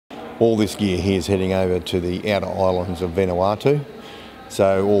All this gear here is heading over to the outer islands of Vanuatu.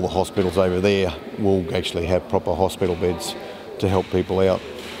 So all the hospitals over there will actually have proper hospital beds to help people out.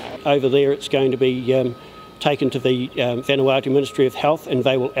 Over there it's going to be taken to the Vanuatu Ministry of Health, and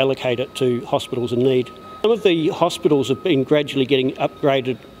they will allocate it to hospitals in need. Some of the hospitals have been gradually getting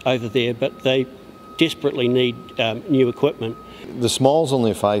upgraded over there, but they desperately need new equipment. The smiles on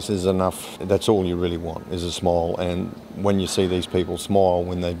their faces are enough. That's all you really want, is a smile. And when you see these people smile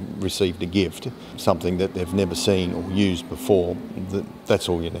when they've received a gift, something that they've never seen or used before, that's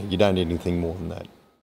all you need. You don't need anything more than that.